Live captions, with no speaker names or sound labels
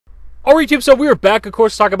Alright YouTube, so we are back, of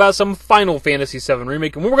course, to talk about some Final Fantasy VII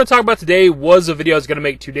Remake, and what we're going to talk about today was a video I was going to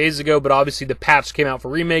make 2 days ago, but obviously the patch came out for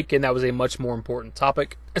Remake, and that was a much more important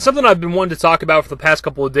topic. And something I've been wanting to talk about for the past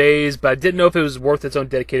couple of days, but I didn't know if it was worth its own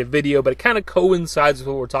dedicated video, but it kind of coincides with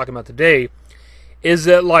what we're talking about today, is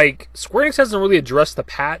that, Square Enix hasn't really addressed the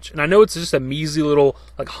patch, and I know it's just a measly little,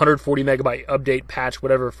 140 megabyte update patch,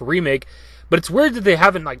 whatever, for Remake, but it's weird that they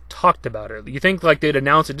haven't, talked about it. You think, they'd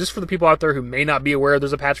announce it just for the people out there who may not be aware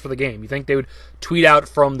there's a patch for the game. You think they would tweet out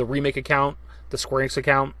from the Remake account, the Square Enix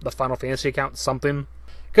account, the Final Fantasy account, something?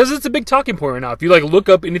 Because it's a big talking point right now. If you, look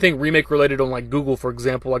up anything Remake related on, Google, for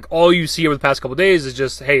example, all you see over the past couple days is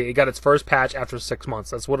just, hey, it got its first patch after 6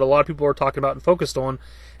 months. That's what a lot of people are talking about and focused on.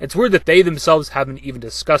 It's weird that they themselves haven't even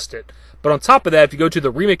discussed it. But on top of that, if you go to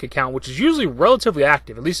the Remake account, which is usually relatively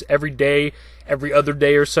active, at least every day, every other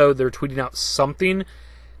day or so, they're tweeting out something.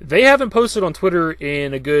 They haven't posted on Twitter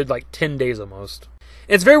in a good, 10 days almost.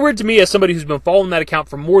 It's very weird to me as somebody who's been following that account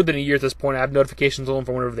for more than a year at this point. I have notifications on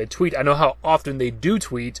for whenever they tweet. I know how often they do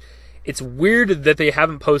tweet. It's weird that they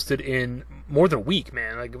haven't posted in more than a week,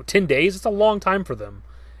 man. 10 days, it's a long time for them.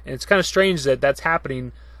 And it's kind of strange that that's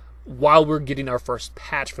happening while we're getting our first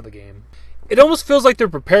patch for the game. It almost feels like they're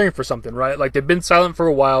preparing for something, right? They've been silent for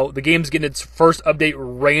a while. The game's getting its first update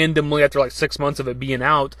randomly after 6 months of it being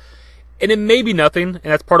out. And it may be nothing, and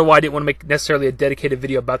that's part of why I didn't want to make necessarily a dedicated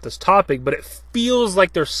video about this topic, but it feels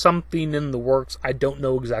like there's something in the works. I don't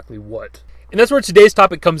know exactly what. And that's where today's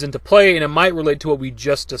topic comes into play, and it might relate to what we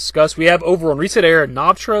just discussed. We have over on Reset Era,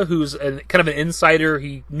 Nobtra, who's kind of an insider.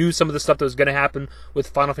 He knew some of the stuff that was going to happen with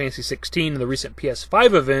Final Fantasy XVI and the recent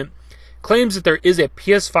PS5 event, claims that there is a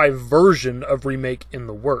PS5 version of Remake in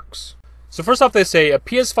the works. So first off, they say a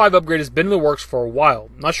PS5 upgrade has been in the works for a while.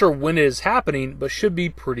 Not sure when it is happening, but should be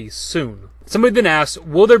pretty soon. Somebody then asks,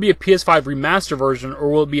 will there be a PS5 remaster version, or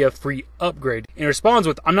will it be a free upgrade? And he responds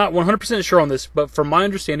with, I'm not 100% sure on this, but from my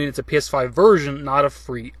understanding, it's a PS5 version, not a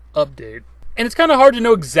free update. And it's kind of hard to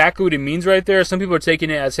know exactly what he means right there. Some people are taking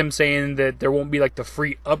it as him saying that there won't be the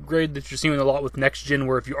free upgrade that you're seeing a lot with next gen,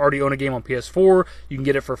 where if you already own a game on PS4, you can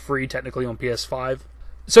get it for free technically on PS5.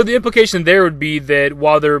 So the implication there would be that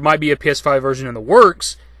while there might be a PS5 version in the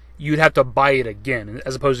works, you'd have to buy it again,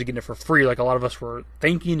 as opposed to getting it for free like a lot of us were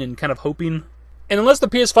thinking and kind of hoping. And unless the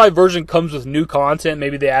PS5 version comes with new content,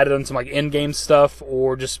 maybe they added on some in-game stuff,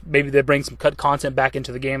 or just maybe they bring some cut content back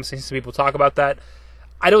into the game. I've seen some people talk about that.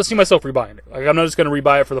 I don't see myself rebuying it. I'm not just going to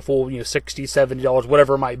rebuy it for the full, $60, $70,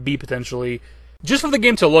 whatever it might be potentially, just for the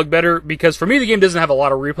game to look better, because for me, the game doesn't have a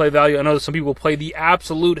lot of replay value. I know some people play the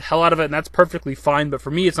absolute hell out of it, and that's perfectly fine, but for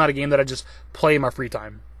me, it's not a game that I just play in my free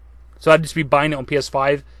time. So I'd just be buying it on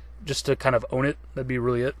PS5 just to kind of own it. That'd be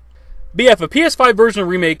really it. But yeah, if a PS5 version of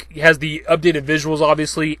Remake has the updated visuals,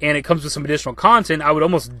 obviously, and it comes with some additional content, I would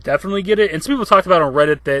almost definitely get it. And some people talked about on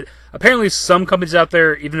Reddit that apparently some companies out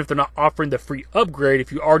there, even if they're not offering the free upgrade,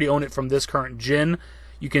 if you already own it from this current gen,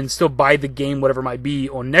 you can still buy the game, whatever it might be,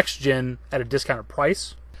 on next gen at a discounted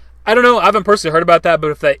price. I don't know, I haven't personally heard about that,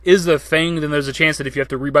 but if that is the thing, then there's a chance that if you have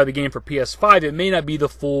to rebuy the game for PS5, it may not be the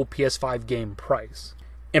full PS5 game price.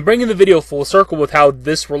 And bringing the video full circle with how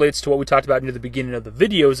this relates to what we talked about near the beginning of the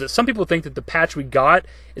video is that some people think that the patch we got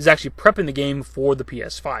is actually prepping the game for the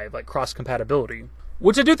PS5, cross-compatibility.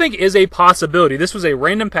 Which I do think is a possibility. This was a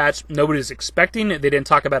random patch nobody's expecting. They didn't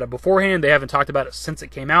talk about it beforehand. They haven't talked about it since it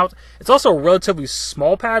came out. It's also a relatively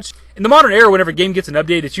small patch. In the modern era, whenever a game gets an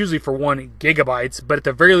update, it's usually for 1 gigabyte, but at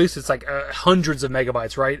the very least, it's hundreds of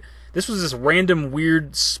megabytes, right? This was this random,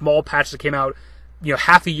 weird, small patch that came out,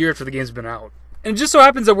 half a year after the game's been out. And it just so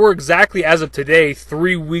happens that we're exactly, as of today,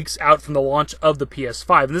 3 weeks out from the launch of the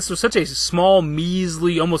PS5. And this was such a small,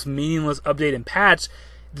 measly, almost meaningless update and patch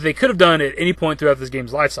that they could have done at any point throughout this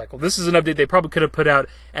game's life cycle. This is an update they probably could have put out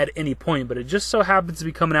at any point, but it just so happens to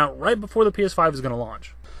be coming out right before the PS5 is going to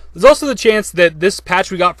launch. There's also the chance that this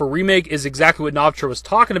patch we got for Remake is exactly what Nobtra was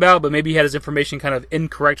talking about, but maybe he had his information kind of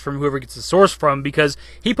incorrect from whoever gets the source from, because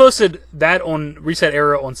he posted that on Reset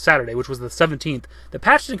Era on Saturday, which was the 17th. The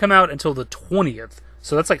patch didn't come out until the 20th,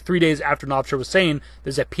 so that's 3 days after Nobtra was saying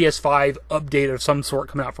there's a PS5 update of some sort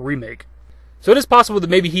coming out for Remake. So it is possible that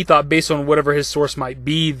maybe he thought, based on whatever his source might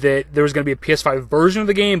be, that there was going to be a PS5 version of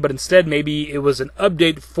the game, but instead maybe it was an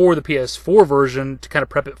update for the PS4 version to kind of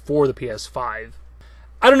prep it for the PS5.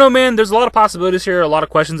 I don't know, man. There's a lot of possibilities here, a lot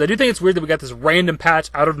of questions. I do think it's weird that we got this random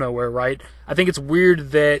patch out of nowhere, right? I think it's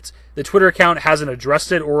weird that the Twitter account hasn't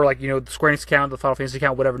addressed it, or the Square Enix account, the Final Fantasy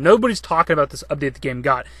account, whatever. Nobody's talking about this update the game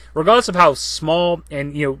got. Regardless of how small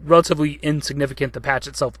and, relatively insignificant the patch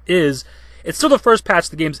itself is, it's still the first patch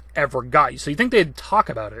the game's ever got. So you think they'd talk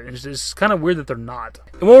about it, and it's just kind of weird that they're not.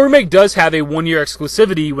 And while Remake does have a 1-year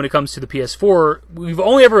exclusivity when it comes to the PS4, we've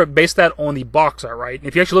only ever based that on the box art, right? And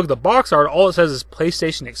if you actually look at the box art, all it says is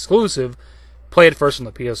PlayStation exclusive, play it first on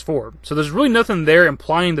the PS4. So there's really nothing there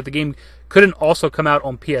implying that the game couldn't also come out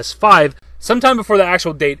on PS5 sometime before the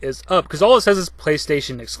actual date is up, because all it says is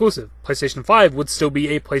PlayStation exclusive. PlayStation 5 would still be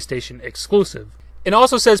a PlayStation exclusive. It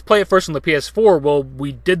also says play it first on the PS4. Well,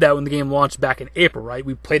 we did that when the game launched back in April, right?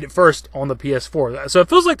 We played it first on the PS4. So it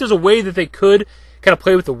feels like there's a way that they could kind of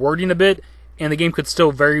play with the wording a bit, and the game could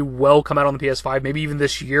still very well come out on the PS5, maybe even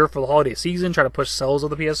this year for the holiday season, try to push sales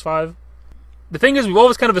of the PS5. The thing is, we've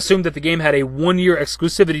always kind of assumed that the game had a 1-year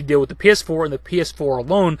exclusivity deal with the PS4 and the PS4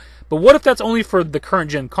 alone, but what if that's only for the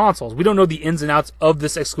current gen consoles? We don't know the ins and outs of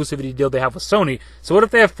this exclusivity deal they have with Sony, so what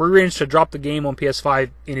if they have free range to drop the game on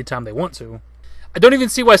PS5 anytime they want to? I don't even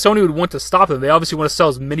see why Sony would want to stop them. They obviously want to sell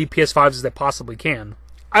as many PS5s as they possibly can.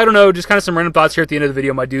 I don't know, just kind of some random thoughts here at the end of the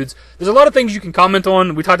video, my dudes. There's a lot of things you can comment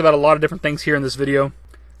on. We talked about a lot of different things here in this video.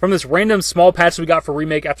 From this random small patch we got for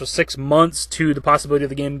Remake after 6 months to the possibility of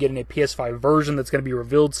the game getting a PS5 version that's going to be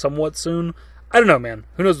revealed somewhat soon. I don't know, man.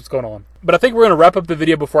 Who knows what's going on? But I think we're going to wrap up the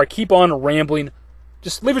video before I keep on rambling.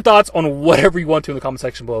 Just leave your thoughts on whatever you want to in the comment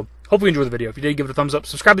section below. Hopefully you enjoyed the video. If you did, give it a thumbs up.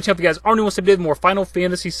 Subscribe to the channel if you guys are new and want to see more Final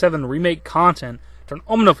Fantasy VII Remake content. Turn on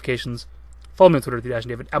all my notifications. Follow me on Twitter at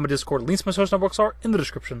dashingdavid. At my Discord. Links to my social networks are in the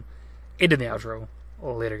description. And in the outro.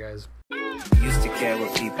 Later, guys. Used to care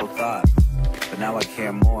what people thought, but now I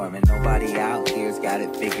care more, and nobody out here's got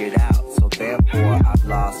it figured out. So therefore I've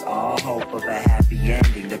lost all hope of a happy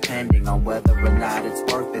ending, depending on whether or not it's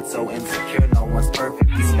worth it. So insecure, no one's perfect,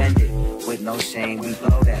 we spend it with no shame. We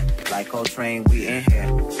blow that like Coltrane, we in here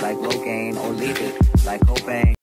like low gain, or leave it like Cobain.